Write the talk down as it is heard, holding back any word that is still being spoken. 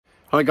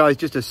Hi guys,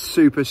 just a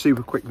super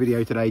quick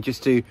video today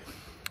just to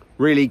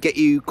really get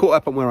you caught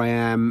up on where I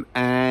am,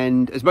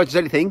 and as much as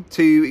anything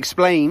to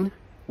explain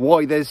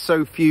why there's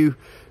so few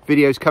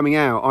videos coming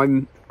out.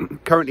 I'm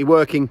currently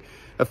working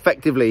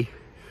effectively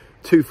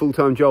 2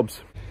 full-time jobs.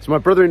 So my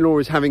brother-in-law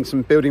is having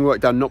some building work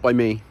done, not by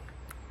me,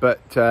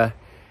 but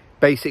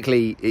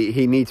basically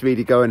he needs me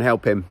to go and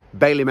help him,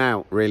 bail him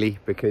out really,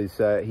 because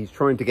he's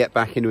trying to get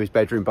back into his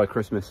bedroom by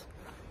Christmas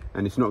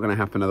and it's not going to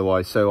happen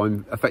otherwise. So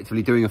I'm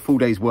effectively doing a full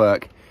day's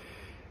work,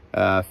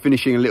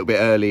 finishing a little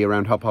bit early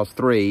around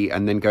 3:30,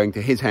 and then going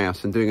to his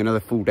house and doing another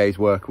full day's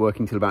work,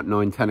 working till about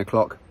 9-10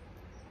 o'clock,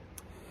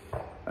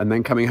 and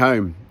then coming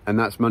home. And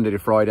that's Monday to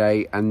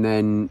Friday, and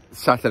then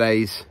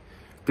Saturdays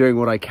doing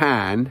what I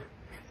can.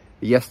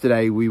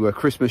 Yesterday we were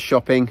Christmas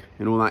shopping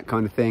and all that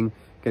kind of thing,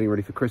 getting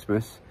ready for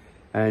Christmas,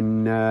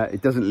 and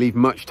it doesn't leave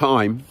much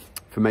time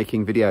for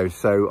making videos,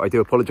 so I do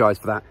apologize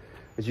for that.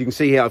 As you can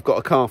see here, I've got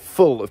a car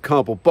full of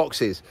cardboard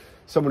boxes.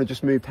 Someone had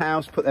just moved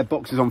house, put their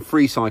boxes on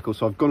free cycle,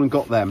 so I've gone and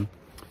got them,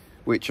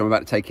 which I'm about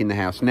to take in the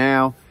house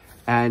now.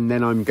 And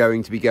then I'm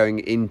going to be going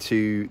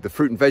into the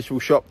fruit and vegetable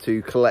shop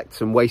to collect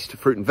some waste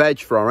fruit and veg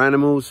for our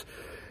animals.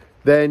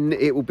 Then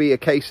it will be a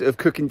case of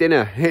cooking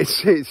dinner.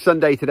 It's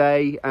Sunday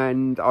today,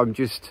 and I'm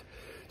just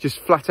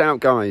flat out,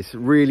 guys.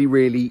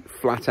 Really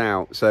flat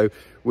out. So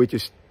we're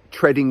just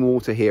treading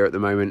water here at the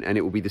moment, and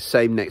it will be the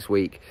same next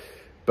week.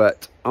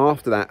 But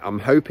after that, I'm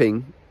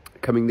hoping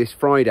coming this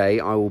Friday,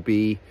 I will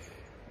be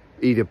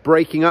either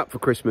breaking up for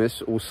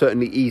Christmas or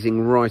certainly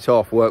easing right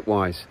off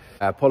work-wise.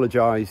 I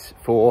apologise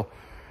for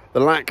the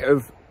lack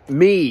of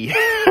me.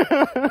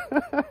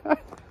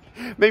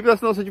 Maybe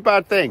that's not such a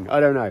bad thing, I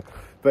don't know.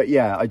 But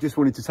yeah, I just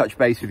wanted to touch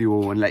base with you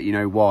all and let you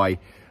know why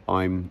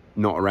I'm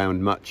not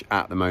around much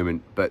at the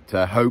moment. But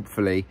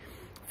hopefully,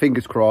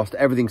 fingers crossed,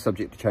 everything's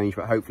subject to change,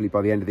 but hopefully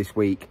by the end of this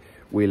week,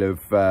 we'll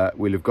have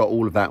got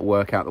all of that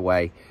work out of the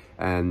way.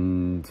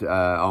 And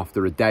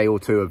after a day or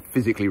two of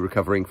physically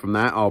recovering from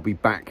that, I'll be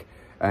back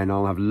and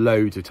I'll have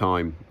loads of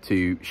time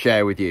to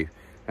share with you,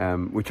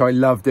 which I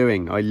love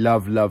doing. I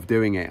love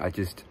doing it.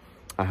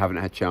 I haven't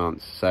had a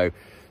chance. So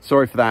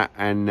sorry for that,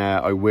 and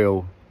I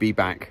will be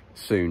back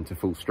soon to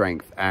full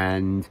strength.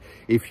 And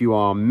if you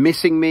are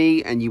missing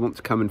me and you want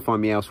to come and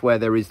find me elsewhere,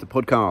 there is the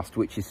podcast,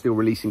 which is still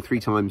releasing 3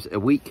 times a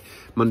week,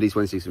 Mondays,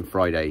 Wednesdays and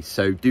Fridays.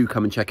 So do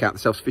come and check out the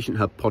Self-Sufficient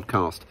Hub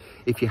podcast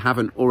if you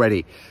haven't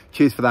already.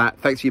 Cheers for that.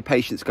 Thanks for your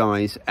patience,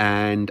 guys,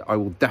 and I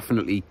will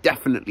definitely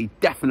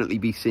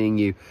be seeing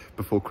you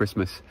before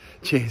Christmas.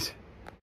 Cheers.